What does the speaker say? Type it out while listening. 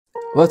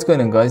What's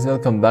going on, guys?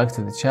 Welcome back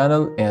to the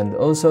channel and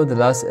also the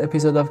last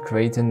episode of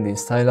creating the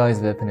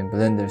stylized weapon in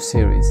Blender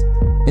series.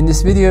 In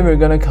this video we're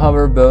gonna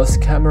cover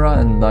both camera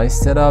and light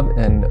setup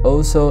and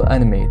also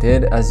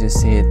animated as you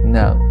see it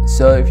now.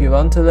 So if you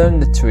want to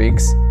learn the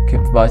tricks, keep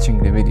watching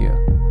the video.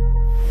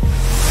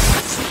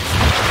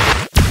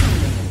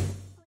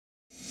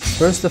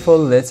 First of all,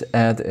 let's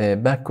add a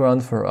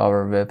background for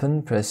our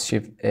weapon. Press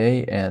Shift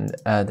A and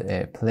add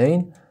a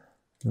plane.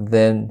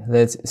 Then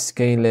let's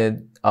scale it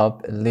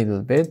up a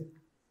little bit.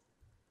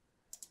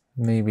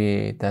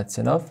 Maybe that's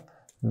enough.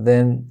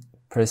 Then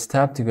press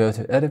Tab to go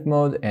to edit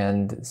mode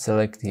and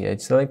select the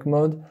edge select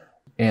mode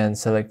and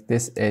select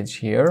this edge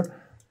here.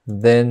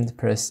 Then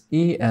press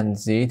E and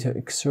Z to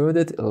extrude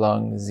it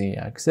along Z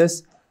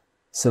axis.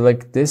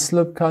 Select this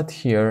loop cut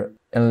here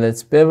and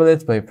let's bevel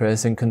it by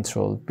pressing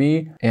Ctrl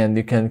B, and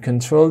you can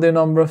control the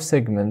number of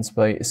segments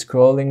by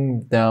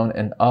scrolling down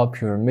and up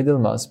your middle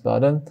mouse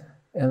button,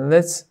 and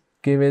let's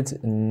give it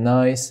a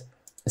nice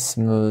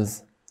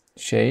smooth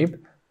shape.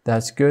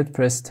 That's good.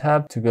 Press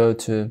Tab to go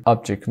to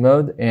object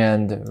mode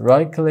and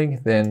right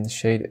click, then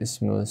shade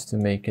smooth to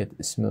make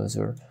it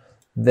smoother.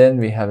 Then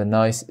we have a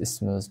nice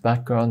smooth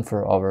background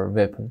for our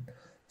weapon.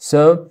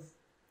 So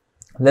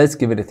let's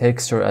give it a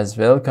texture as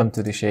well. Come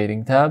to the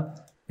shading tab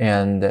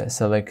and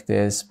select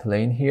this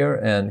plane here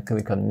and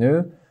click on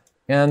new,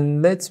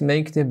 and let's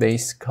make the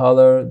base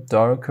color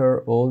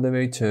darker all the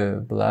way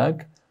to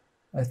black.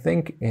 I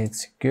think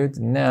it's good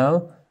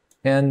now,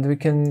 and we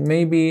can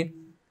maybe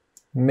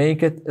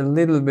make it a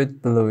little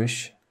bit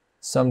bluish,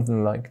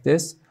 something like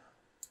this.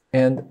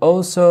 And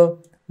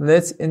also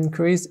let's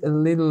increase a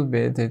little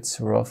bit its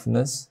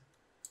roughness,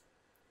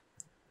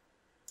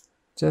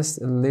 just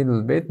a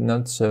little bit,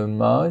 not so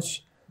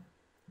much.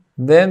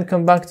 Then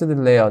come back to the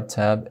layout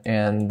tab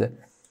and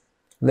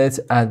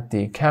let's add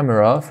the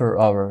camera for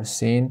our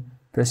scene.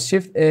 Press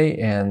Shift A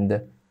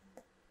and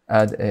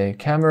add a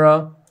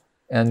camera,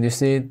 and you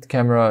see the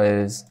camera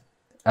is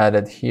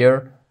added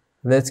here.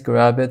 Let's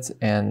grab it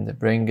and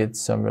bring it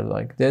somewhere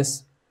like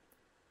this.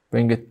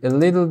 Bring it a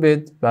little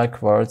bit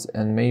backwards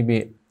and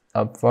maybe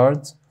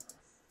upwards.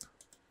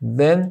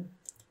 Then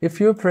if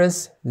you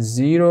press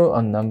 0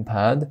 on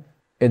numpad,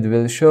 it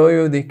will show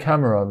you the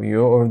camera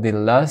view or the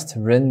last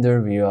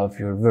render view of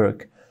your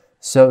work.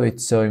 So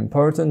it's so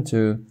important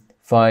to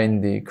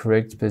find the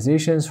correct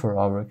positions for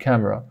our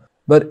camera.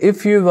 But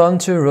if you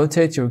want to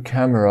rotate your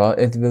camera,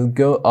 it will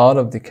go out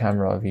of the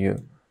camera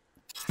view.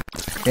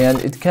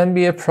 And it can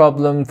be a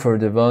problem for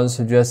the ones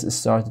who just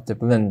started the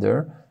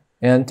Blender.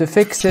 And to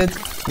fix it,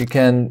 you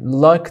can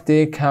lock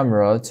the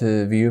camera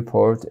to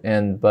viewport,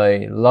 and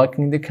by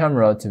locking the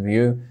camera to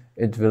view,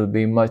 it will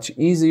be much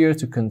easier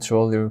to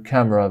control your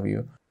camera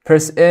view.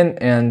 Press N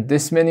and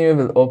this menu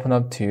will open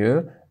up to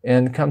you,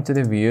 and come to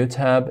the View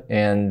tab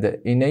and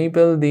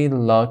enable the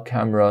lock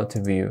camera to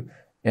view.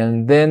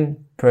 And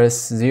then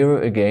press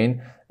 0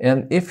 again,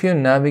 and if you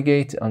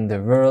navigate on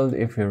the world,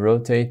 if you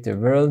rotate the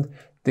world,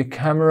 the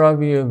camera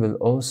view will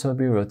also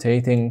be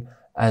rotating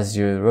as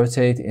you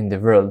rotate in the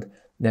world.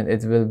 Then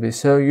it will be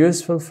so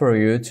useful for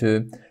you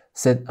to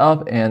set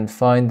up and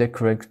find the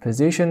correct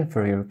position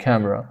for your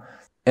camera.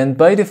 And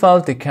by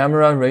default, the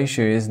camera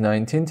ratio is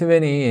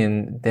 19:20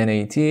 in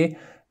 1080,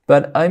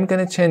 but I'm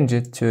gonna change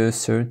it to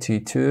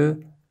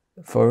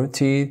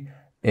 32:40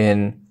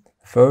 in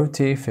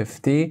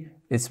 40:50.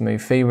 It's my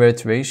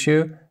favorite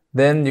ratio.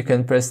 Then you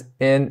can press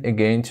N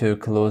again to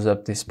close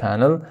up this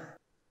panel,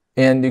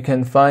 and you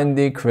can find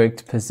the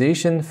correct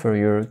position for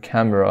your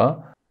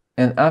camera.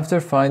 And after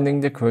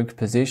finding the correct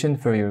position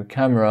for your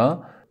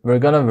camera, we're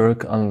gonna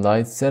work on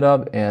light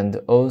setup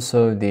and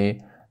also the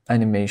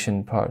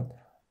animation part.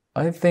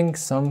 I think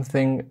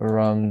something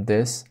around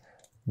this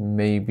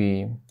may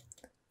be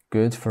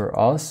good for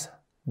us.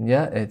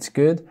 Yeah, it's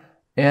good.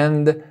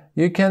 And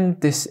you can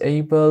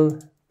disable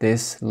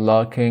this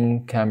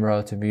locking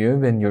camera to view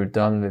when you're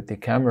done with the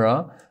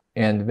camera.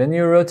 And when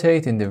you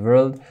rotate in the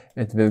world,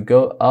 it will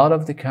go out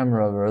of the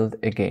camera world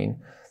again.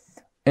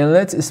 And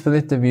let's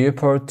split the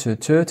viewport to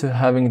 2 to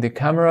having the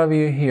camera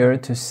view here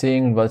to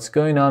seeing what's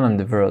going on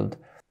the world.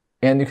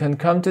 And you can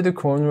come to the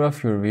corner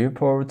of your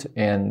viewport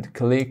and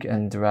click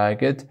and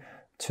drag it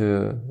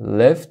to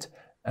left,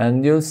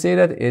 and you'll see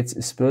that it's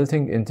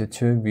splitting into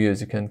 2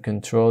 views. You can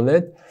control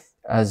it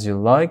as you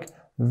like.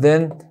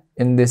 Then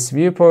in this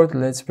viewport,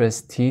 let's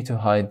press T to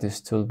hide this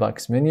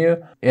toolbox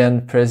menu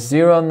and press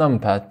 0 on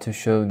numpad to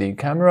show the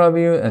camera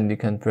view, and you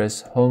can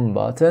press home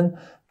button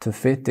to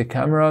fit the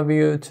camera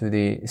view to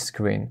the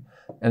screen.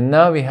 And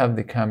now we have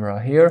the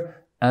camera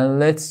here, and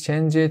let's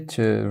change it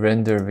to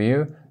render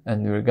view,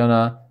 and we're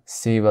gonna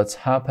see what's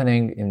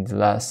happening in the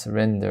last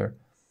render.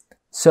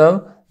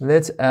 So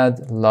let's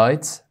add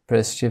lights.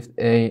 Press Shift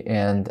A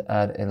and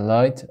add a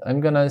light.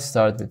 I'm gonna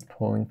start with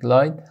point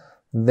light.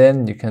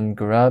 Then you can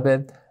grab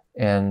it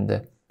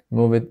and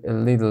move it a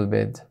little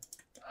bit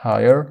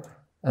higher,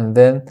 and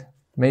then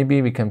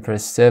maybe we can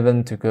press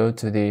 7 to go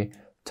to the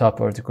top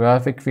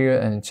orthographic view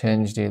and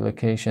change the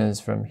locations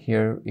from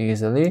here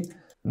easily.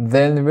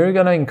 Then we're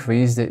gonna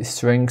increase the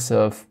strength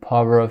of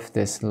power of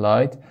this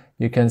light.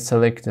 you can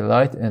select the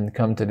light and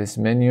come to this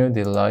menu,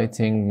 the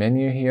lighting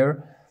menu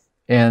here,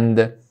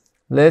 and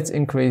let's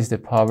increase the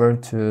power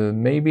to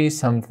maybe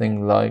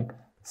something like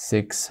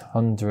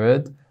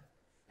 600,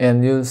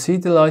 and you'll see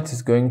the light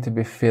is going to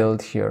be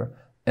filled here.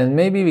 And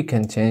maybe we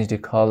can change the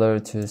color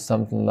to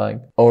something like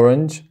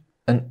orange,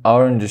 an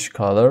orangish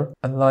color.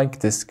 I like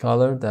this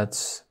color,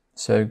 that's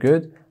so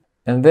good.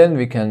 And then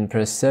we can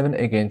press 7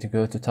 again to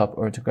go to top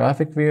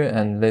orthographic view,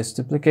 and let's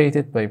duplicate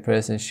it by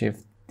pressing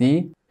Shift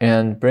D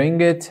and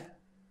bring it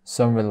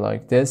somewhere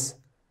like this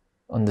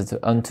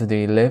onto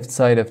the left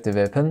side of the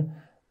weapon.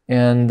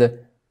 And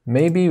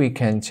maybe we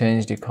can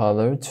change the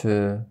color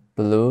to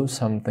blue,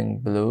 something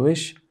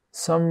bluish,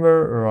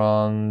 somewhere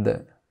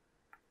around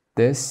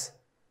this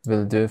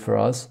will do for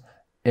us.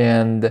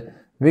 And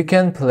we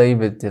can play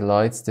with the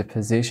lights, the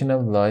position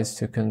of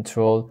lights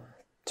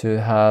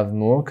to have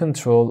more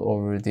control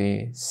over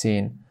the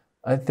scene.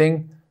 I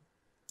think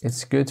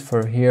it's good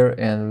for here,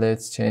 and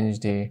let's change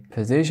the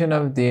position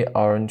of the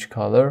orange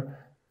color.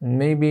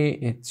 Maybe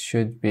it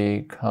should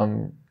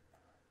become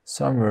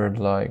somewhere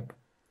like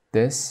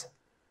this.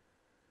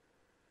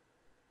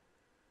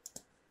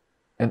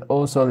 And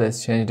also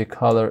let's change the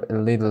color a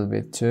little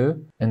bit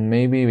too, and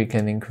maybe we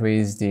can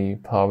increase the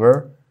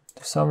power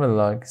to somewhere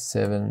like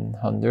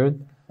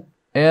 700.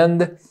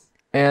 And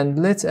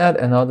let's add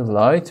another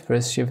light.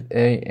 Press Shift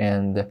A,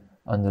 and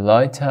on the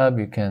light tab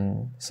you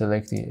can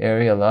select the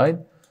area light,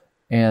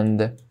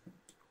 and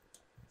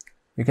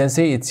you can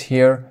see it's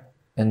here.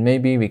 And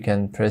maybe we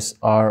can press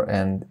R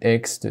and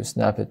X to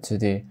snap it to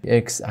the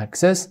X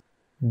axis,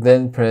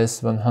 then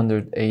press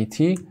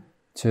 180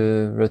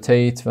 to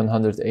rotate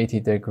 180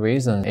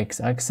 degrees on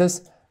X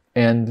axis,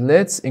 and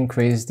let's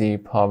increase the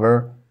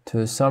power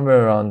to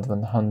somewhere around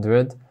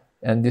 100.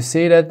 And you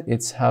see that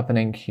it's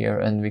happening here,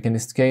 and we can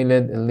scale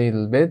it a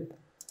little bit,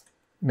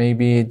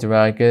 maybe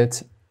drag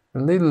it a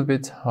little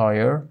bit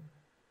higher.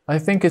 I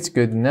think it's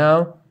good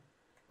now.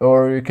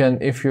 Or you can,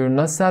 if you're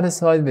not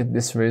satisfied with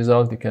this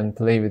result, you can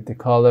play with the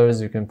colors,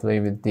 you can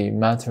play with the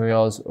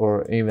materials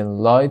or even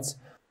lights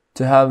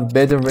to have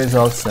better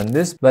results than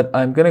this. But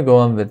I'm gonna go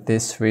on with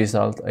this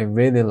result. I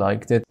really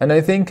liked it, and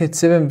I think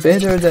it's even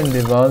better than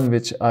the one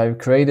which I've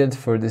created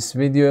for this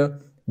video,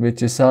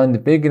 which you saw in the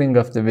beginning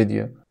of the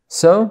video.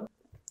 So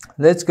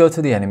let's go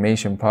to the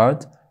animation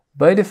part.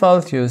 By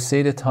default, you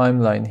see the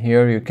timeline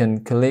here. You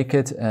can click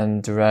it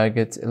and drag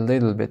it a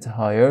little bit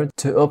higher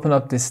to open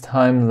up this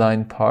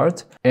timeline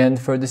part. And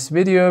for this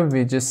video,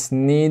 we just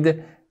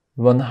need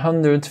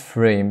 100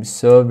 frames,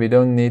 so we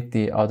don't need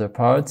the other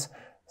parts.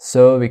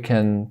 So we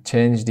can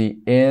change the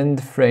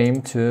end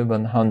frame to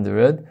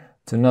 100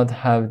 to not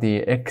have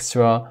the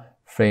extra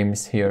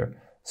frames here.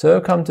 So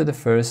come to the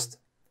first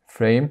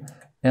frame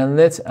and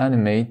let's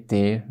animate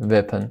the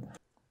weapon.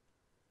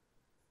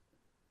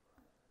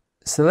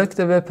 Select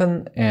the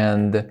weapon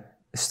and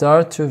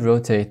start to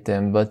rotate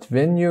them, but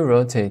when you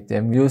rotate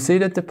them, you'll see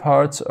that the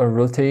parts are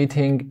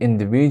rotating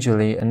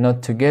individually and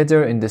not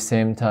together in the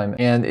same time,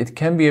 and it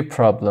can be a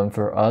problem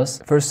for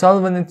us. For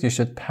solving it, you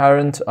should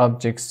parent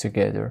objects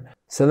together.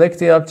 Select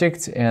the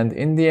object, and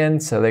in the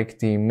end,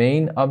 select the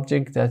main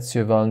object that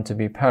you want to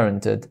be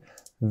parented.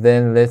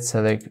 Then let's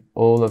select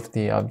all of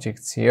the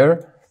objects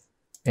here,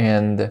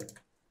 and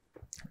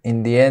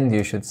in the end,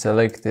 you should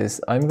select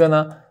this. I'm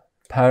gonna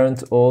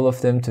parent all of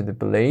them to the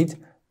blade,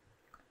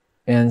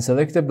 and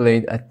select the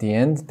blade at the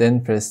end,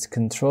 then press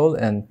Ctrl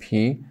and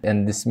P,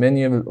 and this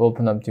menu will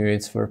open up the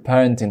rates for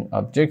parenting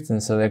objects,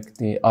 and select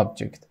the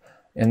object.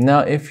 And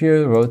now if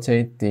you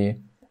rotate the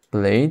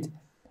blade,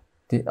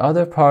 the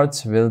other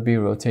parts will be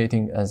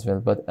rotating as well,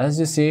 but as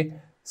you see,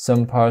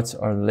 some parts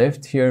are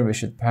left here. We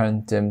should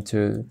parent them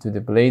to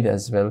the blade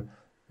as well.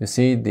 You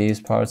see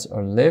these parts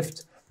are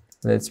left.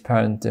 Let's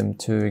parent them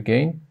to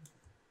again.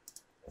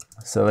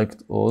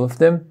 Select all of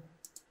them,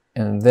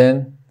 and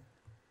then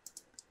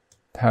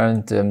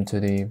parent them to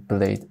the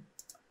blade.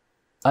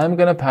 I'm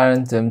gonna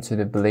parent them to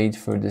the blade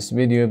for this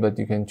video, but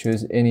you can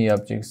choose any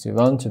objects you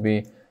want to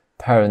be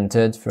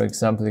parented. For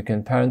example, you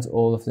can parent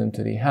all of them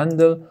to the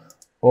handle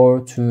or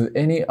to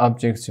any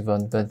objects you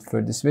want, but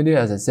for this video,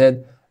 as I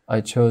said,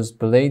 I chose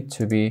blade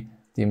to be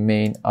the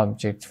main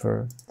object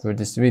for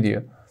this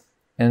video.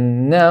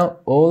 And now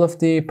all of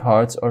the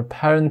parts are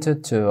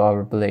parented to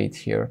our blade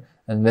here,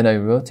 and when I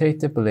rotate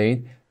the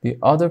blade, the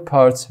other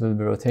parts will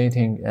be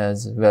rotating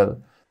as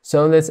well.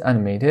 So let's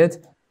animate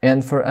it.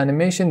 And for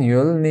animation,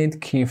 you'll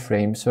need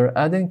keyframes. For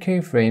adding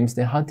keyframes,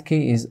 the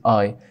hotkey is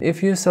I.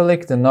 If you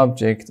select an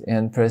object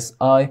and press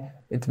I,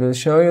 it will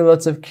show you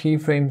lots of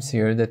keyframes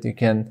here that you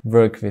can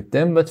work with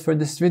them. But for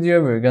this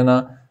video, we're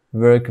gonna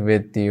work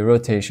with the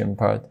rotation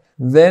part.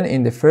 Then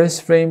in the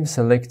first frame,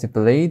 select the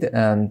blade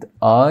and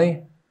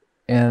I,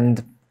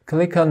 and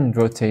click on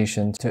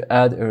rotation to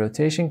add a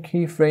rotation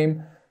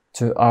keyframe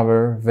to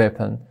our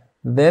weapon.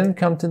 Then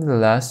come to the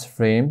last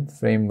frame,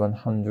 frame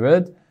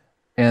 100,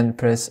 and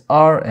press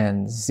R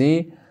and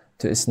Z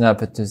to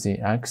snap it to the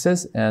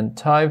axis, and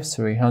type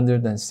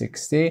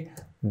 360,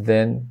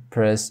 then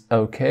press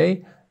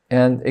OK,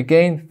 and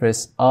again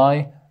press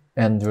I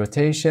and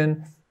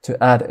rotation,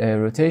 to add a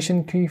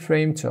rotation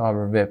keyframe to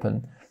our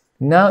weapon.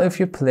 Now if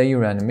you play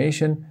your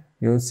animation,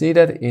 you'll see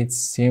that it's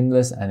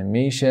seamless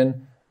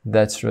animation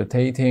that's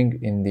rotating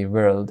in the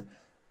world.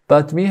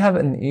 But we have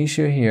an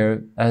issue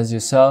here. As you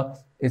saw,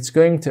 it's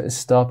going to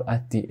stop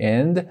at the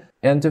end,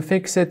 and to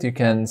fix it, you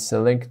can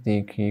select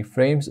the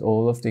keyframes,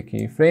 all of the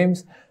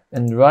keyframes,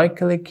 and right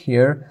click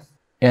here,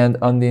 and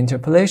on the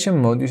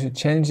interpolation mode, you should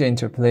change the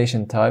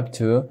interpolation type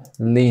to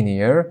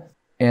linear.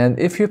 And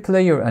if you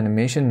play your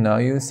animation now,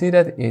 you'll see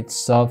that it's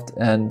soft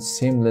and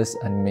seamless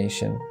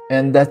animation.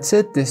 And that's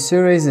it, this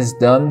series is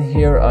done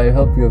here. I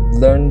hope you've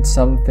learned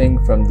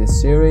something from this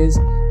series.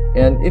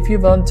 And if you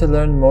want to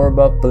learn more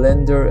about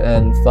Blender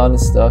and fun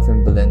stuff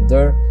in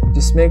Blender,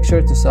 just make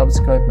sure to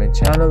subscribe my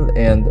channel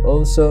and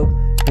also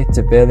hit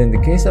the bell in the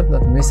case of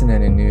not missing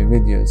any new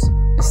videos.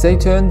 Stay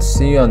tuned,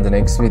 see you on the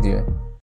next video.